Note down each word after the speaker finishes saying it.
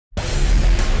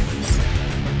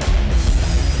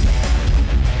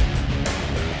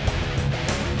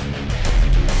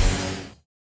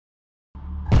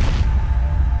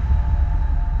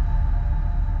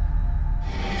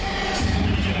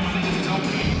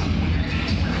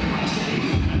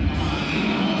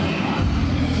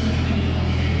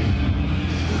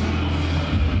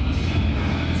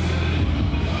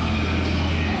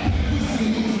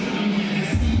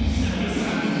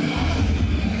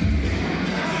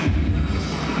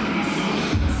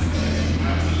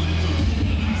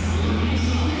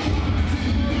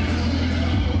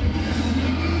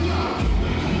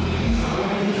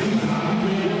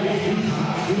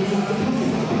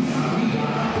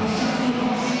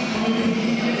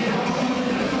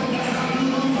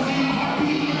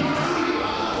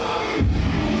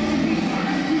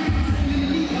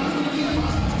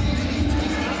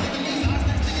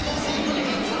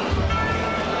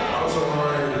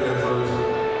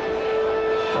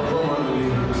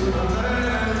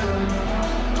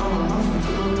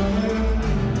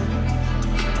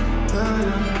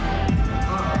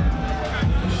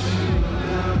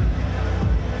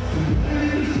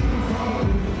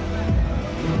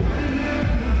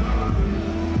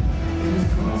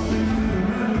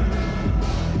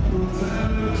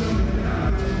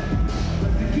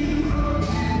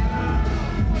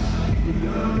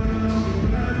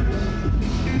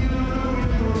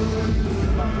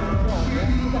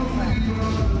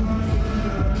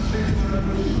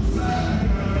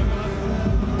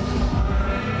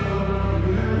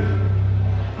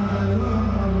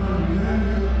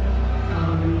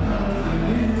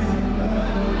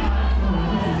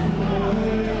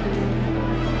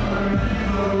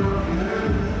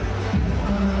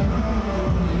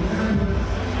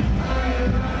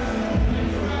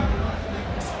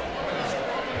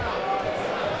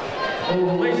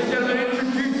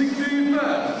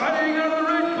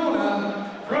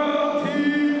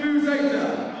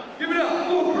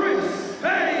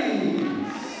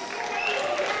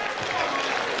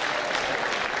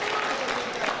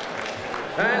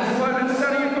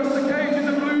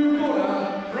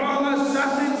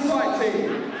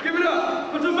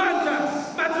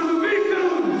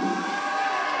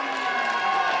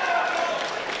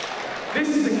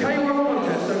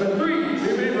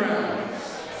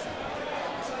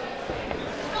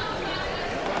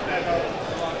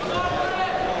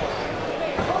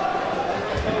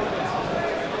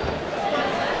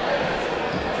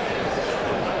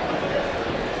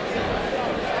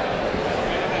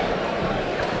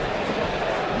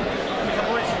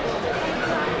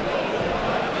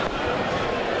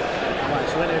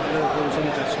Liverpool's in,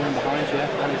 just swing behind,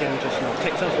 yeah, and again just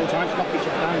kicks off all the time, knock each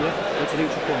other down, yeah, go to the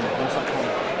neutral corner, once that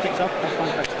corner kicks off, that's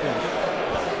fine, back to corner.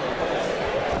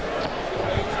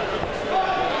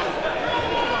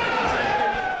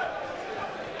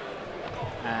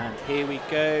 And here we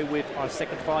go with our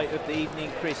second fight of the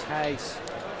evening. Chris Hayes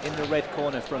in the red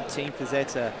corner from Team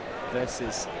Fazetta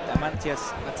versus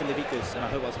Daumantas Matulevicius, and I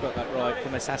hope I spelled that right,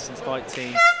 from Assassin's Fight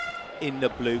Team in the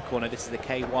blue corner. This is the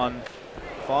K1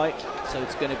 fight, so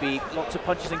it's going to be lots of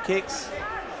punches and kicks,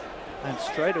 and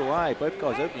straight away both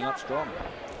guys opening up strong.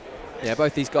 Yeah,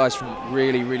 both these guys from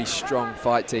really, really strong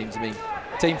fight teams. I mean,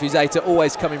 Team Fazetta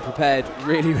always coming prepared,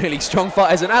 really, really strong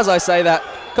fighters, and as I say that,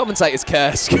 commentators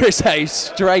curse. Chris Hayes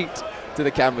straight to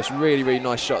the canvas. Really, really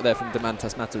nice shot there from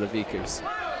Daumantas Matulevicius.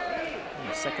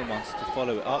 The second one's to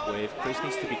follow it up with. Chris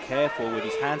needs to be careful with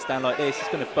his hands down like this. He's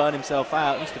going to burn himself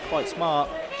out. He needs to fight smart.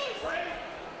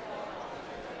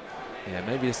 Yeah,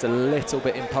 maybe just a little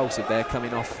bit impulsive there,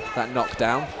 coming off that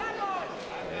knockdown.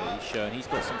 Yeah, he's shown he's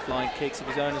got some flying kicks of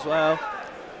his own as well.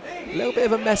 A little bit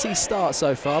of a messy start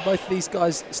so far. Both of these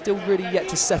guys still really yet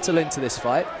to settle into this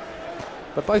fight.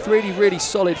 But both really, really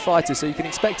solid fighters, so you can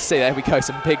expect to see, there we go,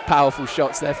 some big, powerful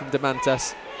shots there from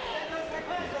Daumantas.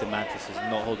 Yeah, Daumantas is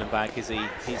not holding back, is he?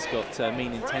 He's got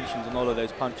mean intentions on all of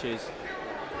those punches.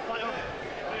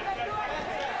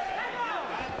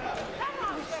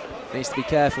 Needs to be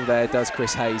careful there, does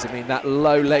Chris Hayes. I mean, that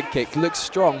low leg kick looks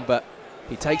strong, but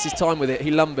he takes his time with it.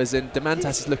 He lumbers, and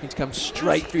Daumantas is looking to come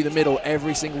straight through the middle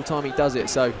every single time he does it.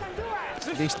 So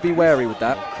he needs to be wary with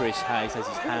that. Chris Hayes has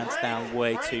his hands down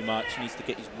way too much. He needs to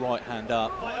get his right hand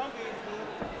up.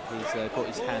 He's got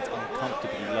his hands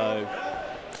uncomfortably low,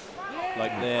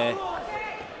 like there.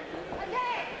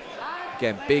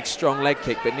 Again, big, strong leg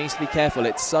kick, but needs to be careful.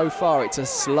 So far, it's a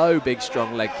slow, big,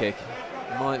 strong leg kick.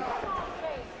 My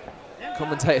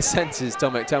commentator senses,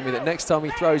 Tomek, tell me that next time he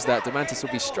throws that, Daumantas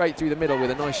will be straight through the middle with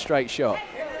a nice straight shot.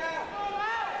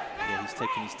 Yeah, he's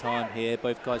taking his time here.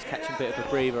 Both guys catching a bit of a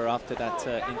breather after that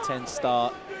intense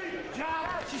start.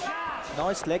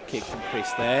 Nice leg kick from Chris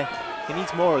there. He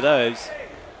needs more of those.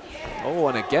 Oh,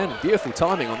 and again, beautiful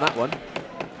timing on that one.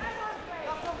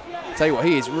 Tell you what,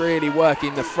 he is really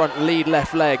working the front lead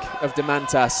left leg of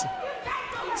Daumantas.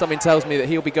 Something tells me that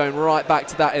he'll be going right back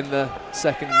to that in the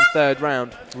second and third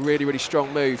round. Really, really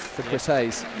strong move for Chris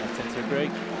Hayes. I tend to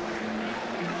agree.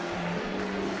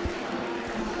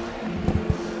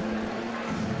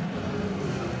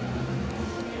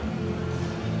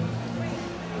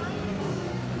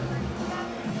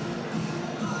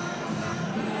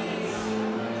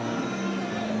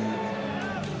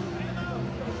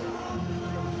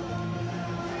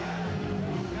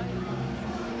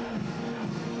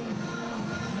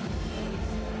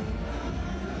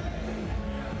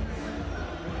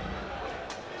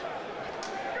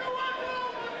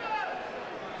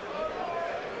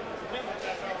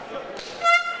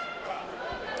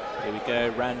 Here we go,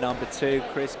 round number 2.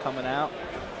 Chris coming out,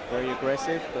 very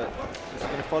aggressive, but is he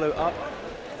going to follow up?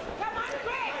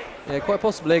 Yeah, quite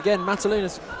possibly. Again,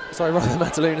 Daumantas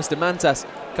Daumantas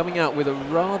coming out with a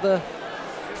rather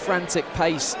frantic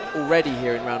pace already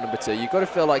here in round number 2. You've got to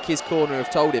feel like his corner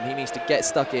have told him he needs to get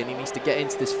stuck in, he needs to get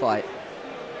into this fight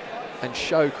and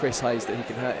show Chris Hayes that he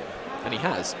can hurt him. And he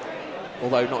has,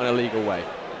 although not in a legal way.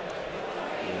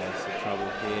 Yeah, it's the trouble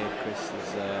here. Chris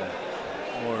is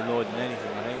more annoyed than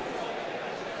anything, I think.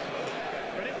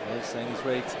 He's saying he's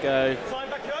ready to go.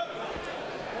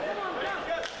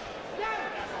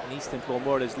 He needs to employ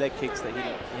more of those leg kicks that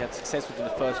he had success with in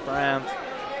the first round.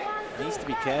 He needs to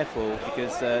be careful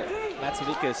because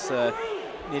Matulevicius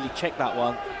nearly checked that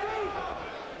one.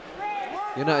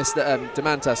 You notice that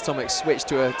Daumantas Tomek switched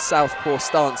to a southpaw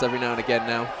stance every now and again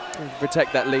now to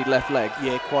protect that lead left leg.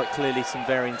 Yeah, quite clearly some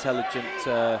very intelligent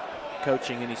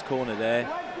coaching in his corner there.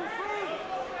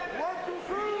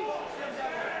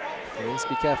 He needs to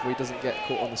be careful he doesn't get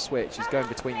caught on the switch. He's going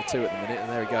between the two at the minute, and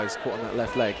there he goes, caught on that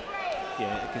left leg.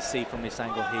 Yeah, you can see from this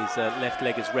angle his left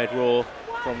leg is red raw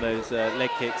from those leg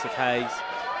kicks of Hayes.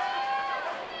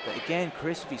 But again,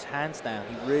 Chris with his hands down,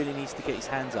 he really needs to get his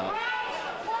hands up.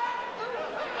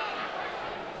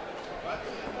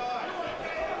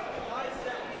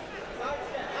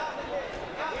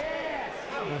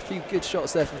 A few good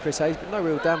shots there from Chris Hayes, but no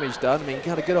real damage done. I mean, he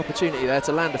had a good opportunity there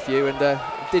to land a few and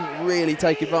didn't really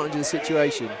take advantage of the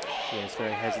situation. Yeah, he's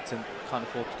very hesitant, can't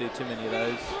afford to do too many of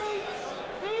those.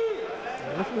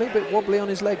 Looking a little bit wobbly on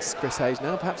his legs, Chris Hayes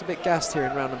now, perhaps a bit gassed here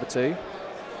in round number 2.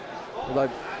 Although,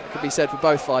 it could be said for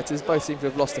both fighters, both seem to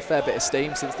have lost a fair bit of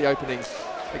steam since the opening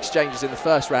exchanges in the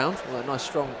first round. Well, a nice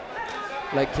strong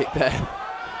leg kick there.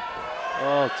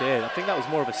 Oh dear, I think that was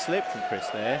more of a slip from Chris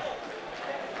there.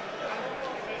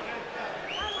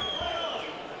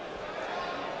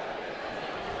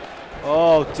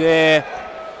 Oh dear.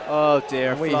 Oh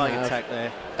dear, We flying have attack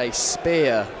there. a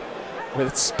spear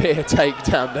with a spear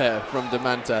takedown there from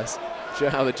Daumantas. Sure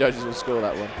how the judges will score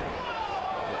that one.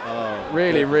 Oh,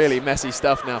 Really, really messy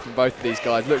stuff now from both of these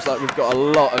guys. Looks like we've got a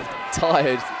lot of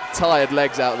tired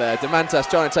legs out there. Daumantas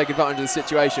trying to take advantage of the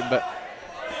situation, but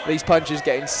these punches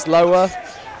getting slower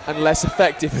and less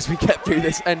effective as we get through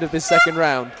this end of this second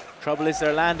round. Trouble is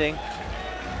they're landing.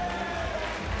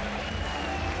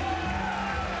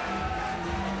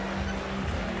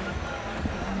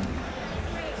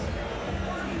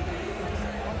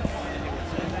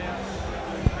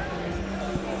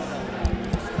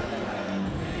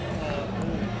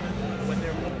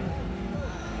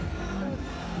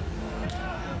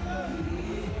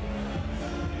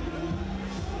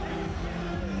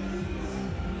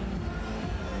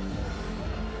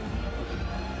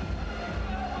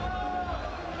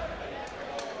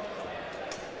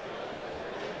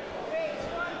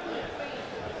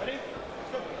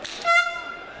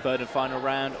 Third and final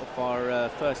round of our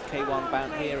first K1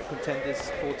 bout here at Contenders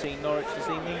 14 Norwich this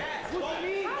evening.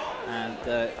 And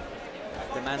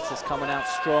Daumantas coming out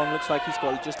strong. Looks like he's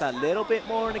got just a little bit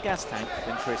more in the gas tank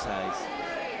than Chris Hayes.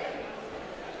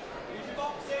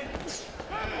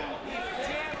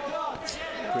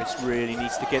 Chris really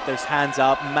needs to get those hands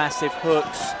up. Massive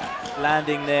hooks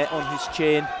landing there on his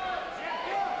chin.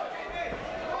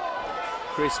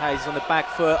 Chris Hayes on the back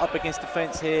foot, up against the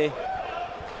fence here.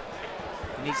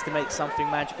 He needs to make something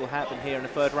magical happen here in the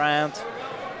third round.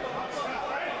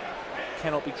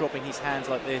 Cannot be dropping his hands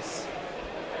like this.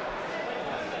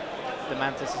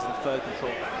 Daumantas is in third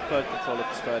control of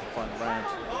his third and final round.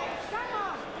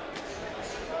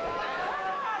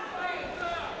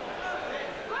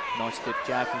 Nice stiff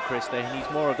jab from Chris there. He needs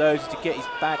more of those to get his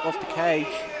back off the cage.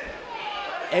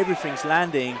 Everything's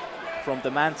landing from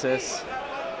Daumantas.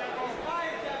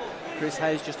 Chris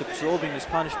Hayes just absorbing this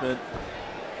punishment.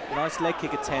 Nice leg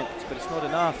kick attempt, but it's not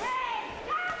enough.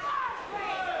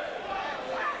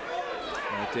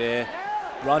 Oh dear.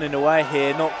 Running away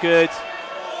here, not good.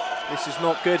 This is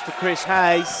not good for Chris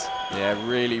Hayes. Yeah,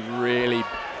 really, really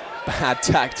bad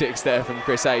tactics there from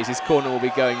Chris Hayes. His corner will be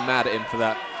going mad at him for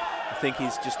that. I think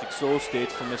he's just exhausted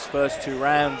from his first two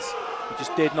rounds. He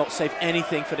just did not save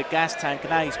anything for the gas tank, and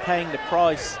now he's paying the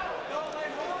price.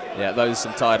 Yeah, those are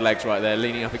some tired legs right there,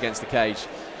 leaning up against the cage.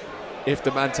 If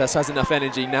Daumantas has enough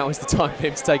energy, now is the time for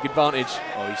him to take advantage.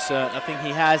 Oh, he's certain. I think he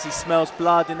has. He smells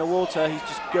blood in the water. He's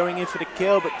just going in for the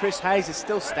kill, but Chris Hayes is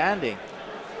still standing.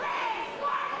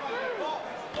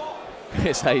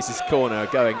 Chris Hayes' corner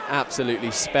going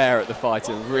absolutely spare at the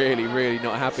fighter. Really, really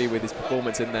not happy with his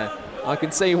performance in there. I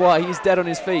can see why. He's dead on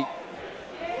his feet.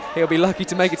 He'll be lucky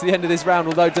to make it to the end of this round,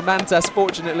 although Daumantas,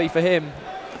 fortunately for him,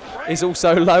 is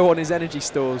also low on his energy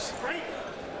stores.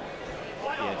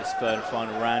 Yeah, this third and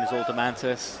final round is all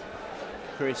Daumantas.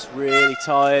 Chris really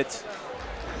tired.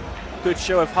 Good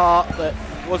show of heart, but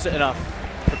wasn't enough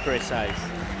for Chris Hayes.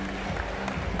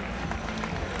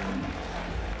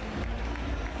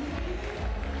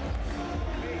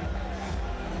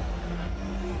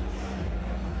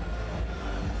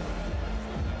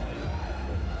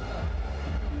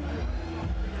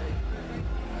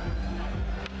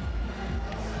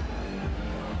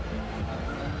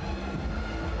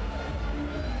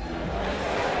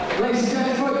 Ladies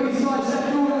and gentlemen, these fights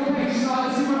at Norwich Beach tonight.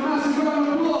 Let's give a massive round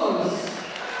of applause.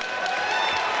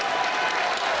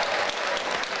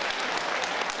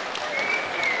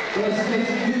 Ladies and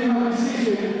gentlemen, you have a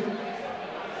decision.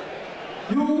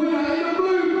 Your winner